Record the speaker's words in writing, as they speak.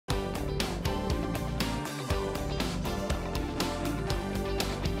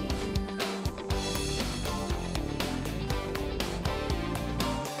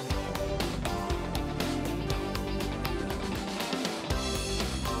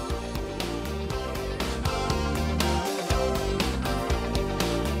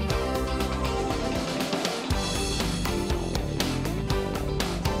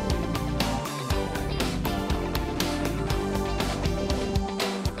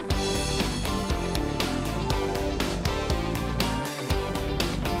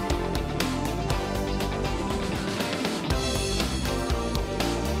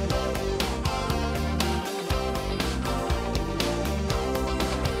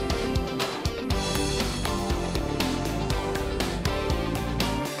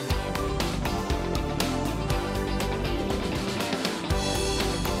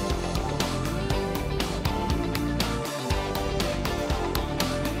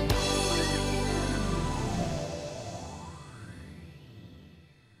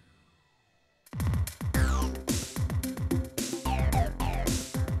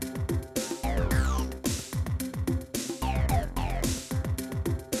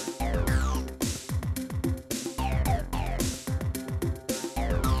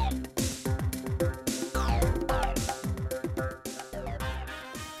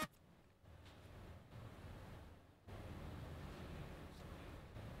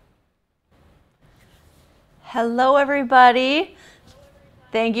Hello everybody.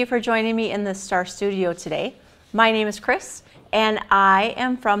 Thank you for joining me in the Star Studio today. My name is Chris and I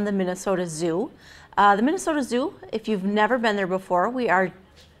am from the Minnesota Zoo. The Minnesota Zoo, if you've never been there before, we are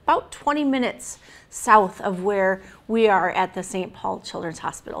about 20 minutes south of where we are at the St. Paul Children's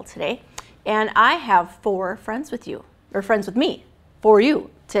Hospital today. And I have four friends with you, or friends with me, for you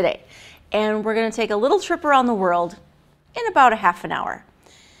today. And we're gonna take a little trip around the world in about a half an hour.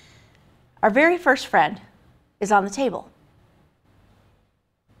 Our very first friend is on the table.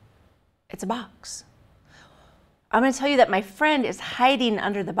 It's a box. I'm going to tell you that my friend is hiding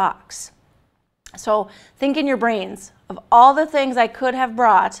under the box. So think in your brains of all the things I could have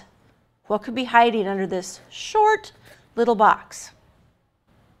brought, what could be hiding under this short little box?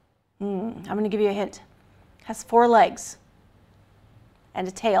 I'm going to give you a hint. It has 4 legs and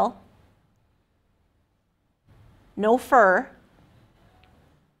a tail, no fur,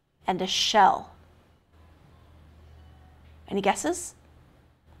 and a shell. Any guesses?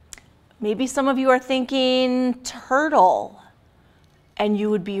 Maybe some of you are thinking turtle, and you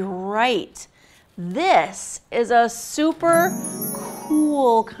would be right. This is a super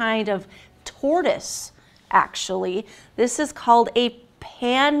cool kind of tortoise, actually. This is called a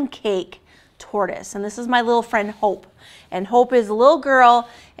pancake tortoise, and this is my little friend Hope. And Hope is a little girl,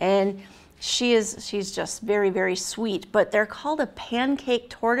 and she's just very, very sweet, but they're called a pancake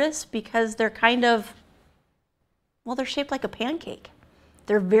tortoise because they're kind of, well, they're shaped like a pancake.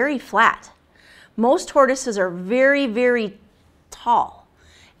 They're very flat. Most tortoises are very, very tall,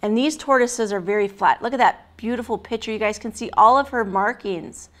 and these tortoises are very flat. Look at that beautiful picture. You guys can see all of her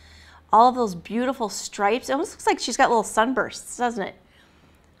markings, all of those beautiful stripes. It almost looks like she's got little sunbursts, doesn't it?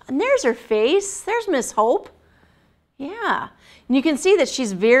 And there's her face. There's Miss Hope. Yeah. And you can see that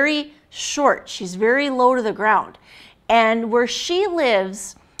she's very short. She's very low to the ground. And where she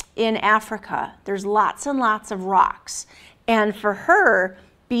lives in Africa, there's lots and lots of rocks. And for her,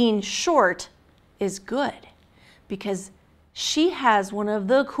 being short is good because she has one of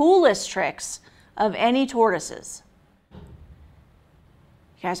the coolest tricks of any tortoises. You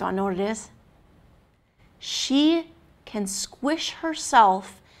guys want to know what it is? She can squish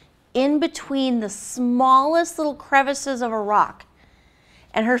herself in between the smallest little crevices of a rock.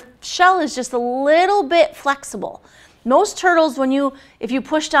 And her shell is just a little bit flexible. Most turtles, if you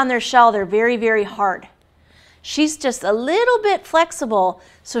pushed on their shell, they're very, very hard. She's just a little bit flexible,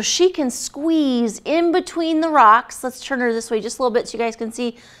 so she can squeeze in between the rocks. Let's turn her this way just a little bit so you guys can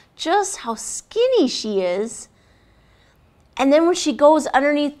see just how skinny she is. And then when she goes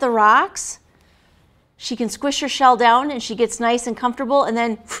underneath the rocks, she can squish her shell down and she gets nice and comfortable, and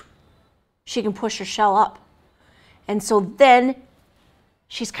then she can push her shell up. And so then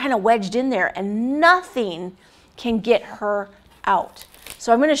she's kind of wedged in there and nothing can get her out.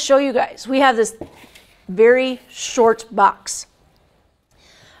 So I'm going to show you guys. We have this very short box.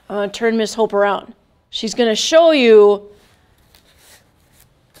 I'm going to turn Miss Hope around. She's going to show you,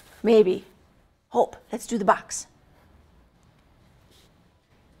 maybe. Hope, let's do the box.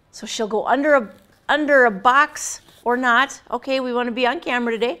 So she'll go under a box or not. Okay, we want to be on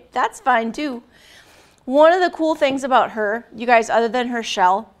camera today. That's fine too. One of the cool things about her, you guys, other than her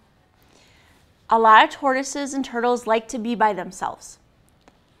shell, a lot of tortoises and turtles like to be by themselves.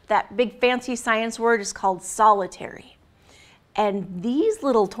 That big fancy science word is called solitary. And these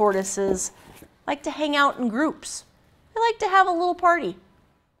little tortoises like to hang out in groups. They like to have a little party.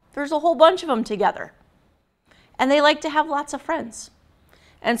 There's a whole bunch of them together. And they like to have lots of friends.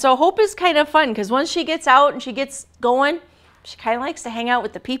 And so Hope is kind of fun because once she gets out and she gets going, she kind of likes to hang out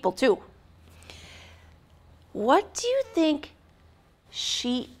with the people too. What do you think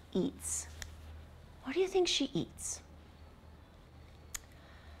she eats? What do you think she eats?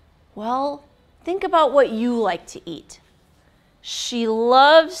 Well, think about what you like to eat. She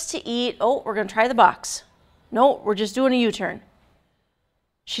loves to eat, oh, we're going to try the box. No, we're just doing a U-turn.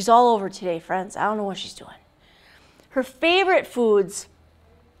 She's all over today, friends. I don't know what she's doing. Her favorite foods,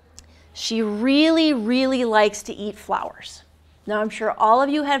 she really, really likes to eat flowers. Now, I'm sure all of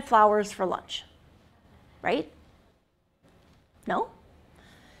you had flowers for lunch, right? No?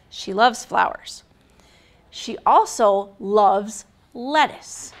 She loves flowers. She also loves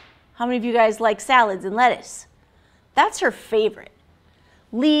lettuce. How many of you guys like salads and lettuce? That's her favorite.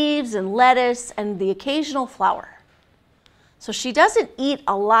 Leaves and lettuce and the occasional flower. So she doesn't eat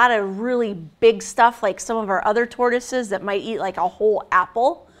a lot of really big stuff like some of our other tortoises that might eat like a whole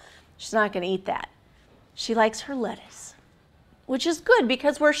apple. She's not going to eat that. She likes her lettuce, which is good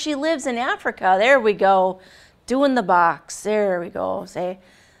because where she lives in Africa, there we go, doing the box. There we go. Say,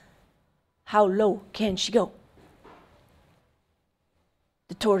 how low can she go?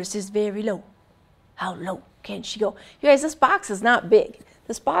 The tortoise is very low. How low Okay, and she go, you guys, this box is not big.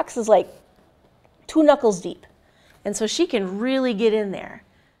 This box is like 2 knuckles deep. And so she can really get in there.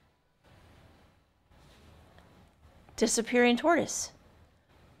 Disappearing tortoise.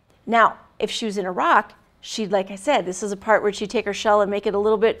 Now, if she was in a rock, she'd, like I said, this is a part where she'd take her shell and make it a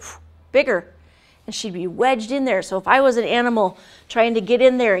little bit bigger. And she'd be wedged in there. So if I was an animal trying to get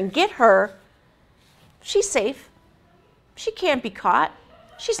in there and get her, she's safe. She can't be caught.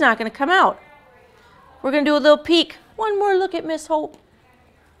 She's not going to come out. We're going to do a little peek. One more look at Miss Hope.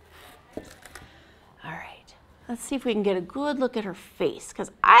 All right. Let's see if we can get a good look at her face,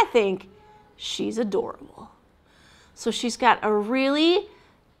 because I think she's adorable. So she's got a really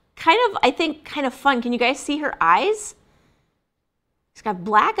kind of fun. Can you guys see her eyes? She's got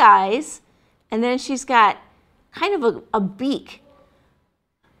black eyes, and then she's got kind of a beak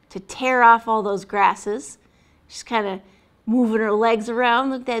to tear off all those grasses. She's kind of moving her legs around.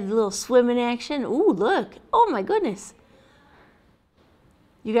 Look at that little swimming action. Ooh, look. Oh my goodness.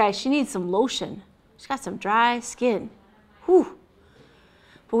 You guys, she needs some lotion. She's got some dry skin. Whew.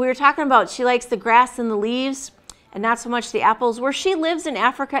 But we were talking about she likes the grass and the leaves and not so much the apples. Where she lives in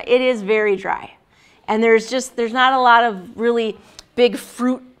Africa, it is very dry. And there's not a lot of really big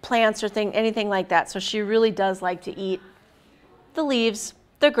fruit plants or anything like that. So she really does like to eat the leaves,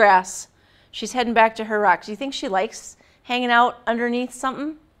 the grass. She's heading back to her rock. Do you think she likes hanging out underneath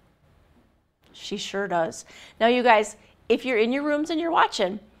something? She sure does. Now, you guys, if you're in your rooms and you're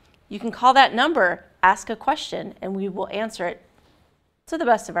watching, you can call that number, ask a question, and we will answer it to the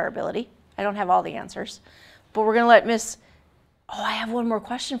best of our ability. I don't have all the answers, but we're going to let Miss... Oh, I have one more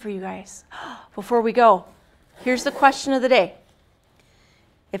question for you guys. Before we go, here's the question of the day.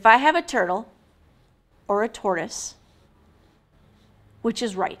 If I have a turtle or a tortoise, which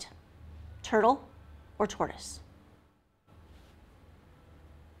is right? Turtle or tortoise?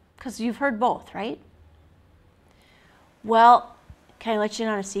 Because you've heard both, right? Well, can I let you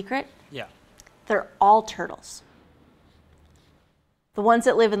in on a secret? Yeah. They're all turtles. The ones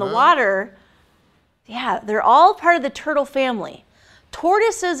that live in the water, yeah, they're all part of the turtle family.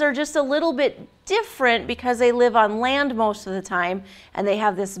 Tortoises are just a little bit different because they live on land most of the time, and they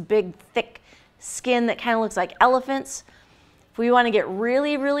have this big, thick skin that kind of looks like elephants. If we want to get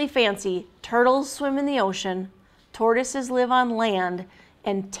really, really fancy, turtles swim in the ocean, tortoises live on land,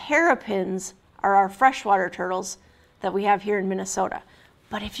 and terrapins are our freshwater turtles that we have here in Minnesota.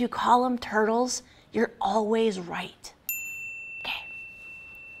 But if you call them turtles, you're always right. Okay.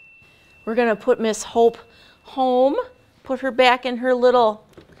 We're going to put Miss Hope home, put her back in her little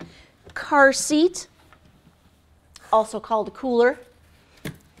car seat, also called a cooler.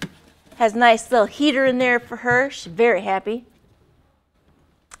 Has a nice little heater in there for her. She's very happy.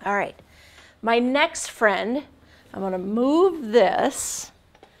 All right. My next friend, I'm going to move this.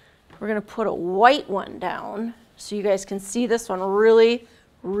 We're going to put a white one down so you guys can see this one really,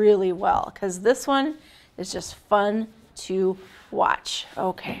 really well, because this one is just fun to watch.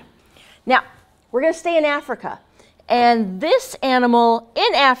 Okay. Now, we're going to stay in Africa. And this animal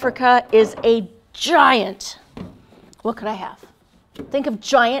in Africa is a giant. What could I have? Think of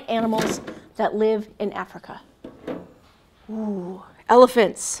giant animals that live in Africa. Ooh,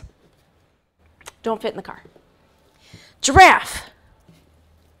 elephants. Don't fit in the car. Giraffe.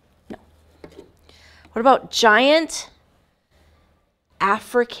 No. What about giant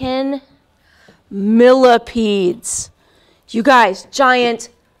African millipedes? You guys, giant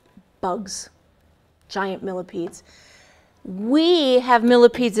bugs. Giant millipedes. We have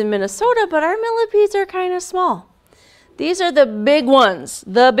millipedes in Minnesota, but our millipedes are kind of small. These are the big ones,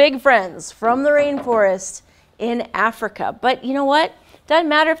 the big friends from the rainforest in Africa. But you know what? Doesn't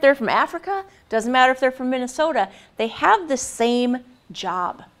matter if they're from Africa, doesn't matter if they're from Minnesota. They have the same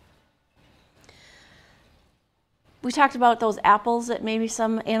job. We talked about those apples that maybe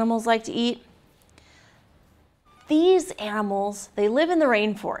some animals like to eat. These animals, they live in the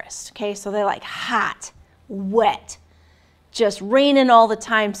rainforest, okay? So they're like hot, wet, just raining all the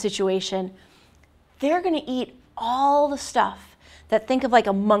time situation. They're gonna eat all the stuff that, think of like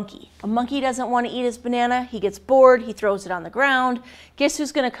a monkey. A monkey doesn't want to eat his banana. He gets bored, he throws it on the ground. Guess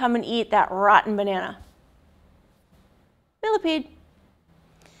who's gonna come and eat that rotten banana? Millipede.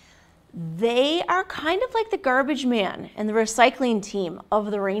 They are kind of like the garbage man and the recycling team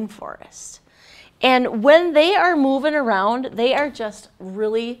of the rainforest. And when they are moving around, they are just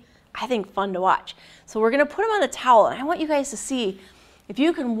really, I think, fun to watch. So we're gonna put them on the towel, and I want you guys to see if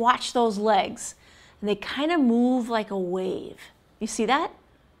you can watch those legs, and they kind of move like a wave. You see that?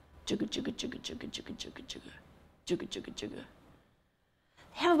 Jugga, jugga, jugga, jugga, jugga, jugga, jugga, jugga, jugga, jugga.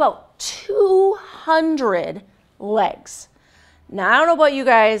 They have about 200 legs. Now, I don't know about you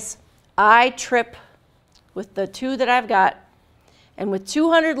guys, I trip with the 2 that I've got, and with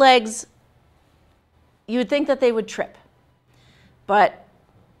 200 legs, you would think that they would trip. But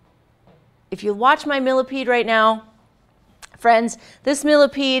if you watch my millipede right now, friends, this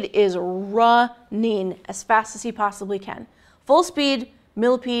millipede is running as fast as he possibly can. Full speed,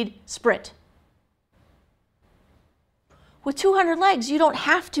 millipede, sprint. With 200 legs, you don't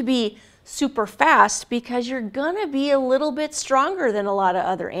have to be super fast because you're gonna be a little bit stronger than a lot of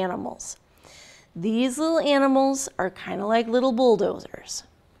other animals. These little animals are kind of like little bulldozers.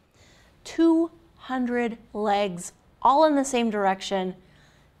 200 legs, all in the same direction,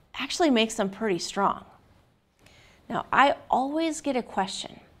 actually makes them pretty strong. Now, I always get a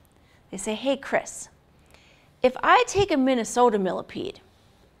question. They say, hey, Chris, if I take a Minnesota millipede,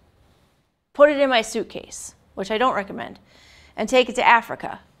 put it in my suitcase, which I don't recommend, and take it to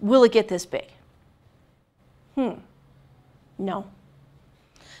Africa, will it get this big? No.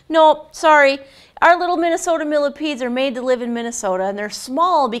 No, sorry. Our little Minnesota millipedes are made to live in Minnesota, and they're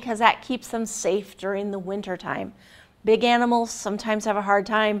small because that keeps them safe during the winter time. Big animals sometimes have a hard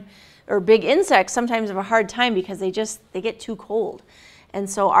time, or big insects sometimes have a hard time because they get too cold. And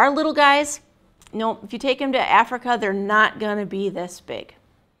so our little guys, no, if you take them to Africa, they're not gonna be this big.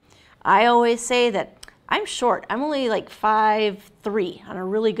 I always say that I'm short. I'm only like 5'3" on a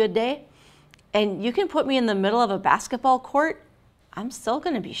really good day. And you can put me in the middle of a basketball court, I'm still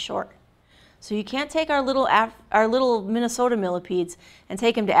gonna be short. So you can't take our little Minnesota millipedes and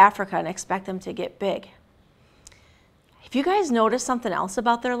take them to Africa and expect them to get big. If you guys notice something else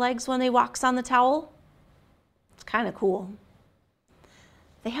about their legs when they walk on the towel, it's kind of cool.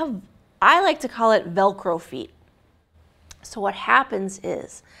 They have, I like to call it Velcro feet. So what happens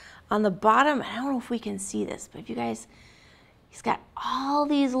is, on the bottom, I don't know if we can see this, but if you guys, he's got all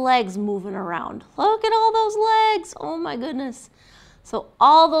these legs moving around. Look at all those legs, oh my goodness. So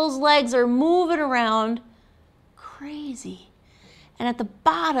all those legs are moving around, crazy. And at the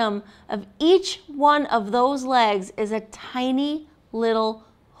bottom of each one of those legs is a tiny little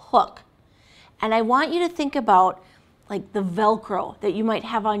hook. And I want you to think about like the Velcro that you might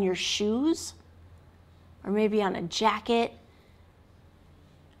have on your shoes or maybe on a jacket.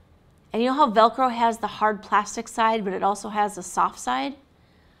 And you know how Velcro has the hard plastic side, but it also has the soft side?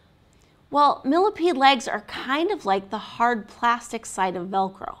 Well, millipede legs are kind of like the hard plastic side of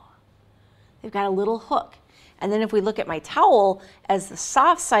Velcro. They've got a little hook. And then if we look at my towel as the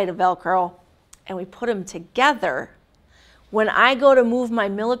soft side of Velcro and we put them together, when I go to move my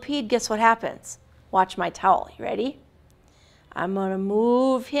millipede, guess what happens? Watch my towel. You ready? I'm gonna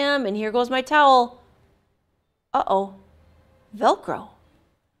move him and here goes my towel. Uh-oh, Velcro.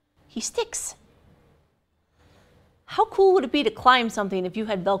 He sticks. How cool would it be to climb something if you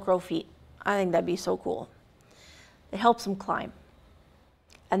had Velcro feet? I think that'd be so cool. It helps them climb.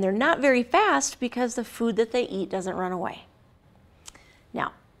 And they're not very fast because the food that they eat doesn't run away.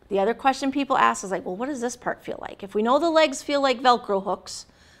 Now, the other question people ask is like, well, what does this part feel like? If we know the legs feel like Velcro hooks,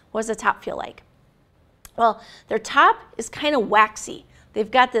 what does the top feel like? Well, their top is kind of waxy.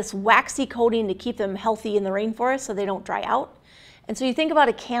 They've got this waxy coating to keep them healthy in the rainforest so they don't dry out. And so you think about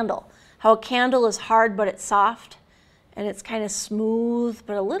a candle, how a candle is hard but it's soft and it's kind of smooth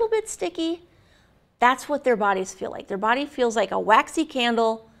but a little bit sticky. That's what their bodies feel like. Their body feels like a waxy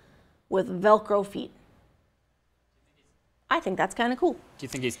candle with Velcro feet. I think that's kind of cool. Do you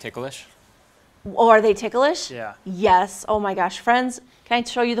think he's ticklish? Or are they ticklish? Yeah. Yes. Oh my gosh. Friends, can I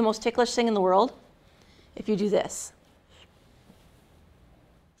show you the most ticklish thing in the world? If you do this.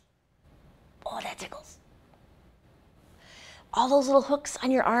 Oh, that tickles. All those little hooks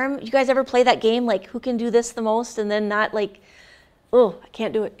on your arm. You guys ever play that game, like who can do this the most and then not like, oh, I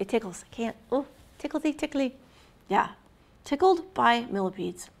can't do it. It tickles. I can't. Oh, tickly, tickly. Yeah. Tickled by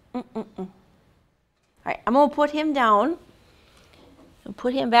millipedes. All right, I'm going to put him down and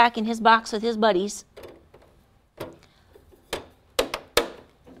put him back in his box with his buddies.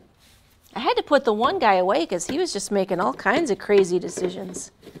 I had to put the one guy away because he was just making all kinds of crazy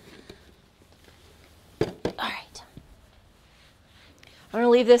decisions. All right. I'm going to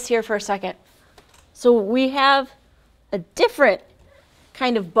leave this here for a second. So we have a different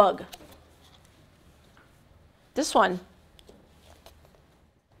kind of bug. This one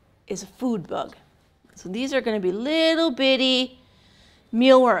is a food bug. So these are going to be little bitty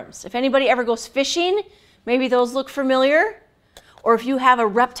mealworms. If anybody ever goes fishing, maybe those look familiar. Or if you have a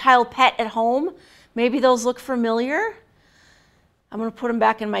reptile pet at home, maybe those look familiar. I'm going to put them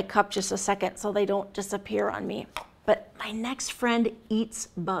back in my cup just a second so they don't disappear on me. But my next friend eats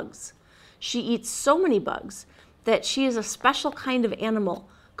bugs. She eats so many bugs that she is a special kind of animal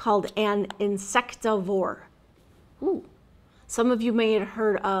called an insectivore. Ooh. Some of you may have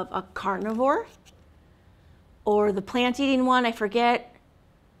heard of a carnivore. or the plant-eating one, I forget.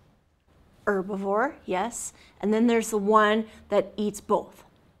 Herbivore, yes. And then there's the one that eats both.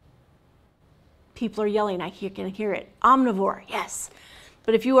 People are yelling, I can hear it. Omnivore, yes.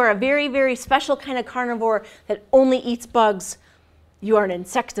 But if you are a very, very special kind of carnivore that only eats bugs, you are an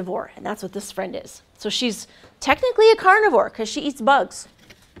insectivore, and that's what this friend is. So she's technically a carnivore because she eats bugs.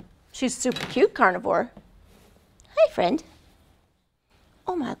 She's a super cute carnivore. Hi, friend.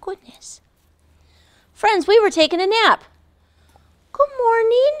 Oh my goodness. Friends, we were taking a nap. Good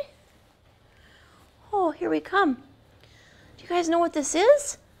morning. Oh, here we come. Do you guys know what this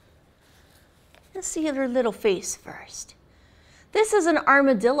is? Let's see her little face first. This is an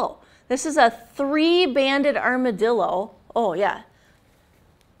armadillo. This is a 3-banded armadillo. Oh, yeah.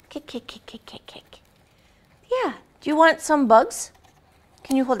 Kick, kick, kick, kick, kick, kick. Yeah. Do you want some bugs?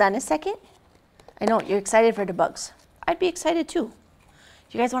 Can you hold on a second? I know, you're excited for the bugs. I'd be excited too.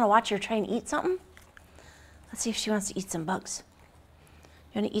 Do you guys want to watch her try and eat something? Let's see if she wants to eat some bugs.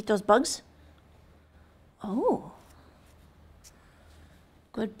 You want to eat those bugs? Oh.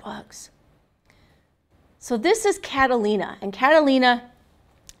 Good bugs. So this is Catalina, and Catalina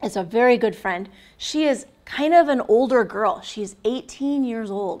is a very good friend. She is kind of an older girl. She's 18 years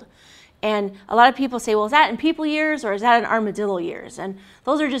old. And a lot of people say, well, is that in people years or is that in armadillo years? And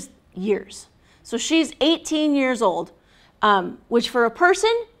those are just years. So she's 18 years old, which for a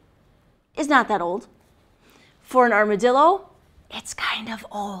person is not that old. For an armadillo, it's kind of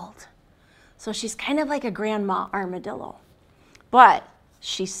old. So she's kind of like a grandma armadillo. But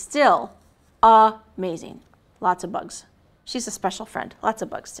she's still amazing. Lots of bugs. She's a special friend. Lots of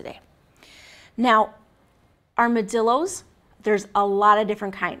bugs today. Now, armadillos, there's a lot of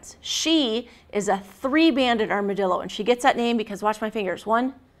different kinds. She is a 3-banded armadillo, and she gets that name because, watch my fingers,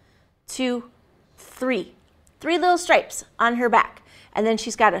 1, 2, 3. 3 little stripes on her back. And then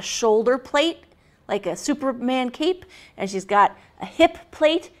she's got a shoulder plate, like a Superman cape, and she's got a hip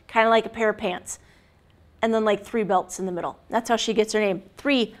plate, kind of like a pair of pants. And then like 3 belts in the middle. That's how she gets her name,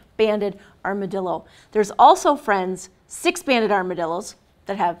 3-banded armadillo. There's also, friends, 6-banded armadillos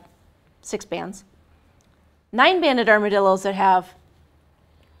that have 6 bands. 9-banded armadillos that have,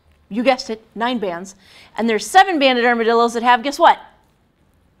 you guessed it, 9 bands. And there's 7-banded armadillos that have, guess what?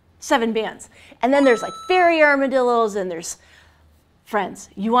 7 bands. And then there's like fairy armadillos, and there's, friends,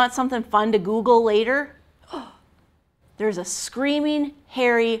 you want something fun to Google later? There's a screaming,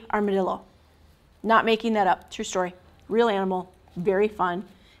 hairy armadillo. Not making that up, true story. Real animal, very fun,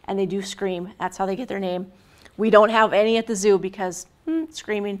 and they do scream. That's how they get their name. We don't have any at the zoo because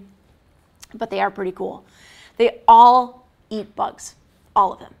screaming, but they are pretty cool. They all eat bugs,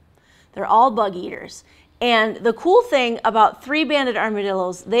 all of them. They're all bug eaters. And the cool thing about 3-banded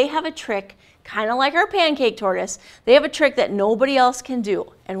armadillos, they have a trick, kind of like our pancake tortoise. They have a trick that nobody else can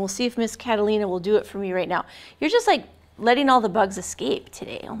do. And we'll see if Miss Catalina will do it for me right now. You're just like letting all the bugs escape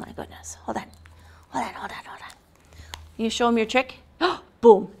today. Oh my goodness. Hold on. Hold on, hold on, hold on. You show them your trick?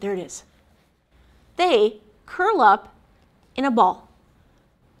 Boom, there it is. They curl up in a ball.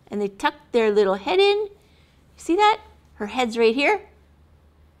 And they tuck their little head in. You see that? Her head's right here.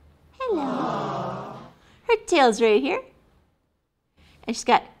 Hello. Aww. Her tail's right here. And she's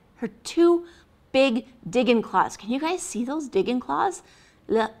got her 2 big digging claws. Can you guys see those digging claws?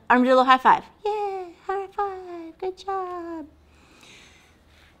 Armadillo high five. Yeah, high five. Good job.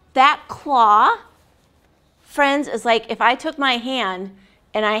 That claw, friends, is like if I took my hand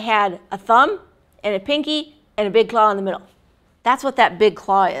and I had a thumb and a pinky and a big claw in the middle. That's what that big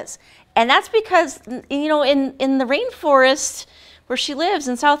claw is. And that's because, you know, in the rainforest where she lives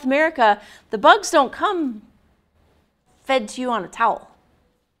in South America, the bugs don't come fed to you on a towel.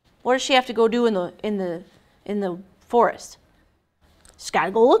 What does she have to go do in the forest? She's got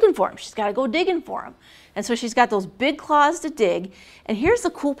to go looking for them. She's got to go digging for them. And so she's got those big claws to dig. And here's the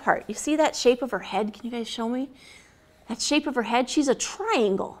cool part. You see that shape of her head? Can you guys show me? That shape of her head, she's a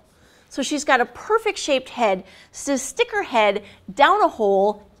triangle. So she's got a perfect shaped head to stick her head down a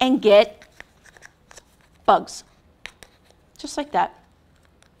hole and get bugs. Just like that.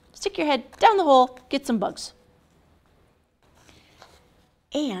 Stick your head down the hole, get some bugs.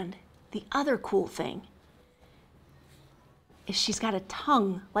 And the other cool thing is she's got a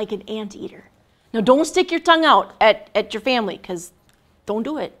tongue like an anteater. Now don't stick your tongue out at your family, because don't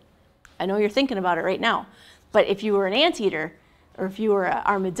do it. I know you're thinking about it right now. But if you were an anteater, or if you were an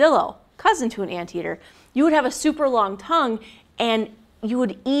armadillo, cousin to an anteater, you would have a super long tongue and you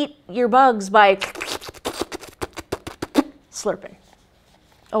would eat your bugs by slurping.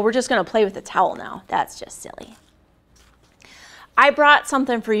 Oh, we're just gonna play with the towel now. That's just silly. I brought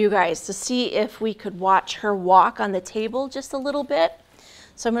something for you guys to see if we could watch her walk on the table just a little bit.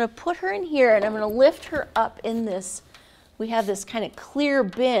 So I'm going to put her in here and I'm going to lift her up in this. We have this kind of clear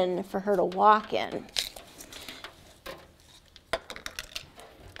bin for her to walk in.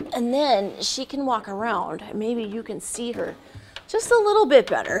 And then she can walk around. Maybe you can see her just a little bit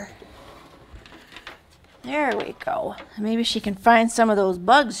better. There we go. Maybe she can find some of those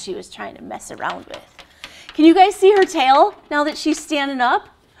bugs she was trying to mess around with. Can you guys see her tail now that she's standing up?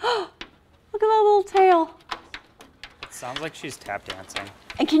 Look at that little tail. It sounds like she's tap dancing.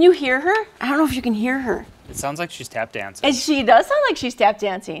 And can you hear her? I don't know if you can hear her. It sounds like she's tap dancing. And she does sound like she's tap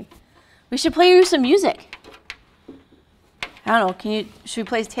dancing. We should play you some music. I don't know, should we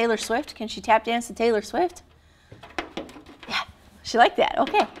play Taylor Swift? Can she tap dance to Taylor Swift? Yeah, she liked that,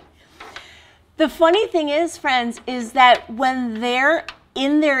 okay. The funny thing is, friends, is that when they're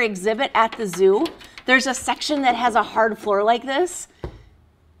in their exhibit at the zoo, there's a section that has a hard floor like this,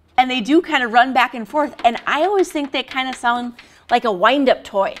 and they do kind of run back and forth, and I always think they kind of sound like a wind-up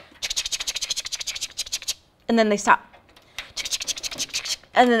toy. And then they stop.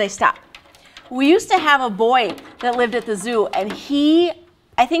 And then they stop. We used to have a boy that lived at the zoo, and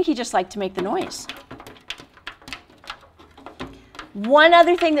I think he just liked to make the noise. One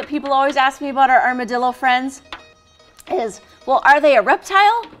other thing that people always ask me about our armadillo friends is, well, are they a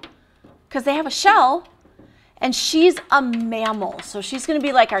reptile? Because they have a shell, and she's a mammal. So she's going to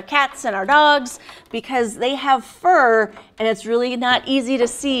be like our cats and our dogs because they have fur, and it's really not easy to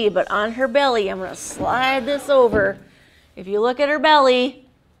see, but on her belly, I'm going to slide this over. If you look at her belly,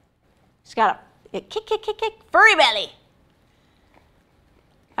 she's got a kick, furry belly.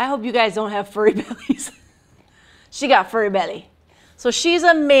 I hope you guys don't have furry bellies. She got furry belly. So she's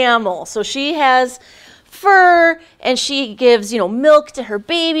a mammal. So she has fur and she gives, milk to her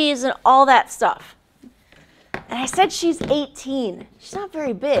babies and all that stuff. And I said she's 18. She's not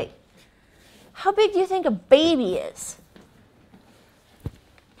very big. How big do you think a baby is?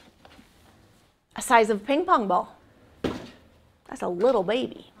 The size of a ping pong ball. That's a little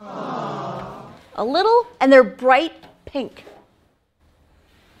baby. Aww. A little, and they're bright pink,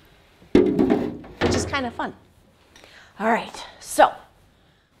 which is kind of fun. All right, so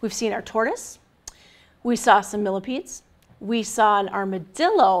we've seen our tortoise. We saw some millipedes. We saw an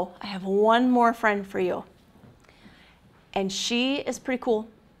armadillo. I have one more friend for you, and she is pretty cool.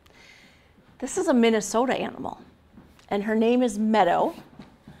 This is a Minnesota animal, and her name is Meadow.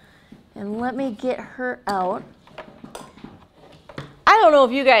 And let me get her out. I don't know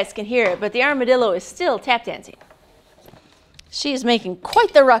if you guys can hear it, but the armadillo is still tap dancing. She is making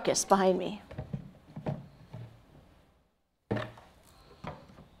quite the ruckus behind me.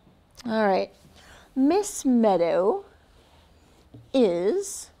 All right, Miss Meadow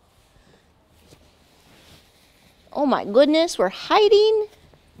is, oh my goodness, we're hiding.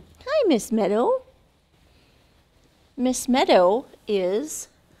 Hi, Miss Meadow. Miss Meadow is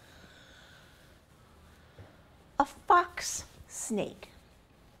a fox snake.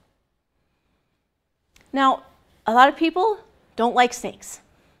 Now, a lot of people don't like snakes,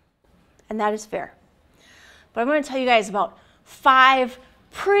 and that is fair. But I'm going to tell you guys about 5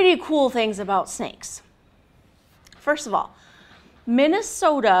 pretty cool things about snakes. First of all,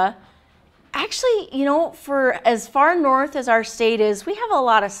 Minnesota, actually, for as far north as our state is, we have a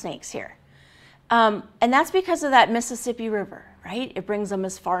lot of snakes here. And that's because of that Mississippi River, right? It brings them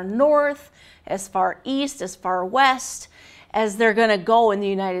as far north, as far east, as far west as they're going to go in the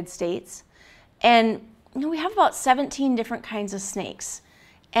United States. And we have about 17 different kinds of snakes.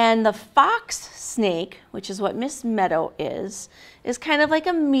 And the fox snake, which is what Miss Meadow is kind of like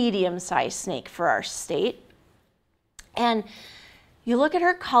a medium-sized snake for our state. And you look at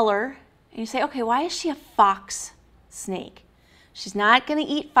her color and you say, okay, why is she a fox snake? She's not going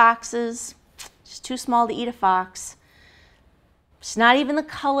to eat foxes. She's too small to eat a fox. She's not even the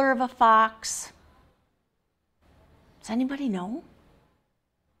color of a fox. Does anybody know?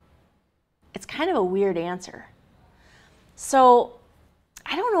 It's kind of a weird answer. So,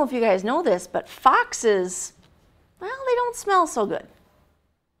 I don't know if you guys know this, but foxes, well, they don't smell so good.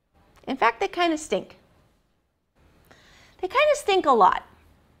 In fact, they kind of stink. They kind of stink a lot.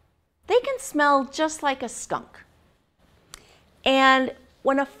 They can smell just like a skunk. And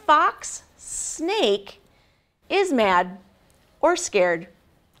when a fox snake is mad or scared,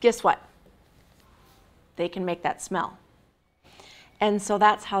 guess what? They can make that smell. And so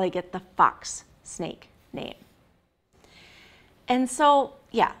that's how they get the fox snake name. And so,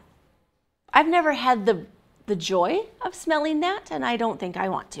 yeah, I've never had the joy of smelling that, and I don't think I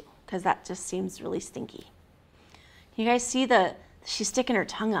want to, because that just seems really stinky. You guys see she's sticking her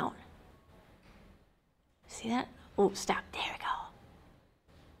tongue out. See that? Oh, stop, there we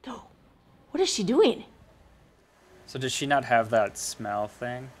go. Oh, what is she doing? So does she not have that smell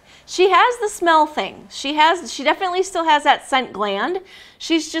thing? She has the smell thing. She definitely still has that scent gland.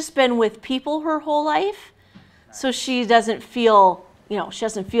 She's just been with people her whole life. So she doesn't feel, she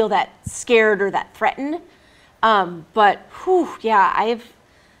doesn't feel that scared or that threatened. But whew, yeah,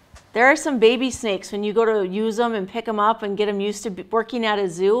 there are some baby snakes when you go to use them and pick them up and get them used to working at a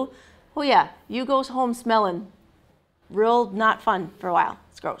zoo. Oh yeah, you go home smelling real not fun for a while.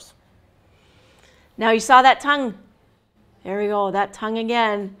 It's gross. Now you saw that tongue. There we go, that tongue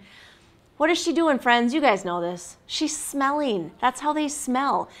again. What is she doing, friends? You guys know this. She's smelling. That's how they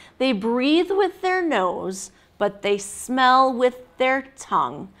smell. They breathe with their nose, but they smell with their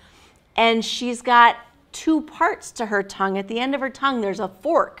tongue. And she's got two parts to her tongue. At the end of her tongue, there's a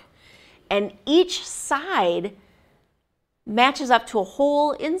fork. And each side matches up to a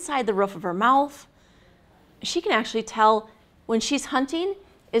hole inside the roof of her mouth. She can actually tell when she's hunting,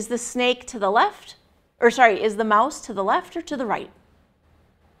 is the snake to the left? Or sorry, is the mouse to the left or to the right?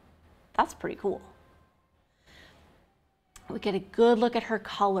 That's pretty cool. We get a good look at her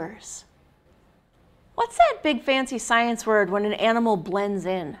colors. What's that big fancy science word when an animal blends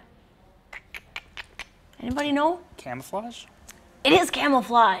in? Anybody know? Camouflage? It is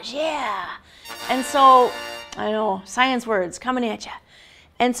camouflage, yeah. And so, I know, science words coming at you.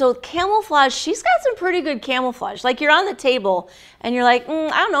 And so camouflage, she's got some pretty good camouflage. Like you're on the table and you're like, I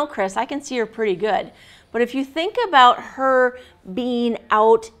don't know, Chris, I can see her pretty good. But if you think about her being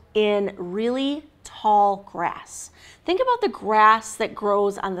out in really tall grass, think about the grass that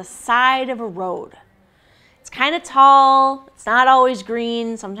grows on the side of a road. It's kind of tall, it's not always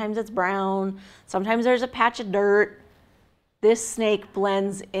green, sometimes it's brown, sometimes there's a patch of dirt. This snake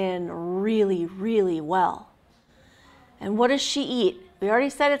blends in really, really well. And what does she eat? We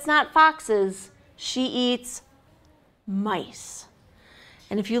already said it's not foxes. She eats mice.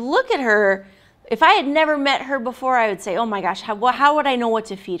 And if you look at her, if I had never met her before, I would say, oh my gosh, how would I know what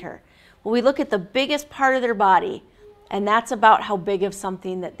to feed her? Well, we look at the biggest part of their body, and that's about how big of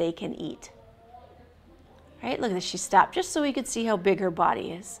something that they can eat. Right? Look at this, she stopped just so we could see how big her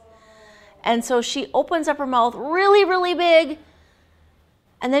body is. And so she opens up her mouth really, really big.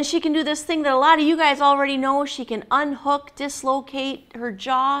 And then she can do this thing that a lot of you guys already know. She can unhook, dislocate her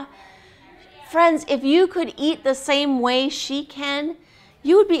jaw. Friends, if you could eat the same way she can,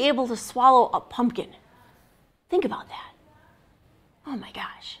 you would be able to swallow a pumpkin. Think about that. Oh my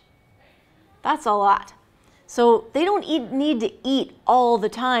gosh. That's a lot. So they don't need to eat all the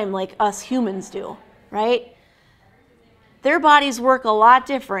time like us humans do, right? Their bodies work a lot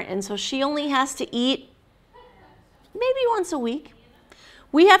different, and so she only has to eat maybe once a week.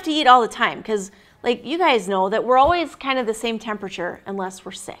 We have to eat all the time because, like, you guys know that we're always kind of the same temperature unless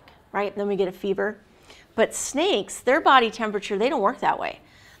we're sick, right? Then we get a fever. But snakes, their body temperature, they don't work that way.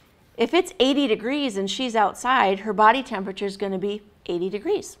 If it's 80 degrees and she's outside, her body temperature is going to be 80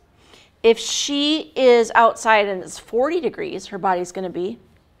 degrees. If she is outside and it's 40 degrees, her body's going to be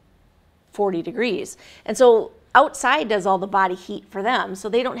 40 degrees. And so outside does all the body heat for them, so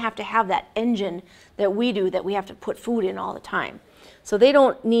they don't have to have that engine that we do, that we have to put food in all the time. So they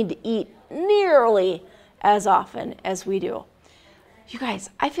don't need to eat nearly as often as we do. You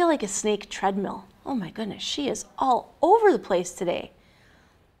guys, I feel like a snake treadmill. Oh my goodness, she is all over the place today.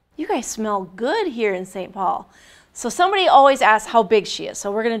 You guys smell good here in St. Paul. So somebody always asks how big she is,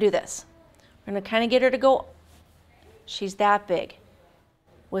 so we're going to do this. We're going to kind of get her to go. She's that big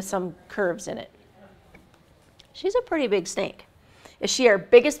with some curves in it. She's a pretty big snake. Is she our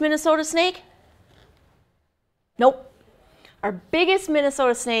biggest Minnesota snake? Nope. Our biggest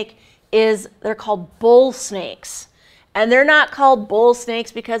Minnesota snake they're called bull snakes. And they're not called bull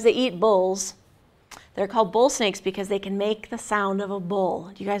snakes because they eat bulls. They're called bull snakes because they can make the sound of a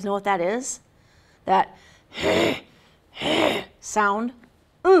bull. Do you guys know what that is? That sound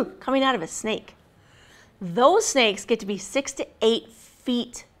coming out of a snake. Those snakes get to be 6 to 8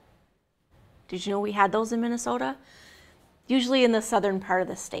 feet. Did you know we had those in Minnesota? Usually in the southern part of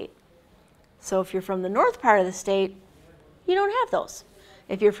the state. So if you're from the north part of the state, you don't have those.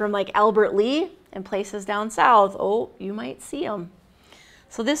 If you're from like Albert Lee and places down south, oh, you might see them.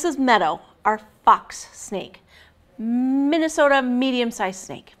 So this is Meadow, our fox snake. Minnesota medium-sized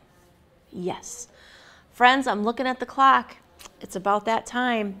snake. Yes. Friends, I'm looking at the clock. It's about that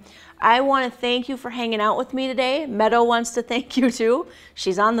time. I want to thank you for hanging out with me today. Meadow wants to thank you too.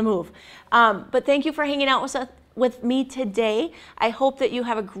 She's on the move. But thank you for hanging out with me today. I hope that you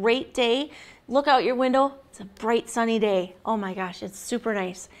have a great day. Look out your window. It's a bright sunny day. Oh my gosh, it's super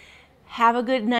nice. Have a good night.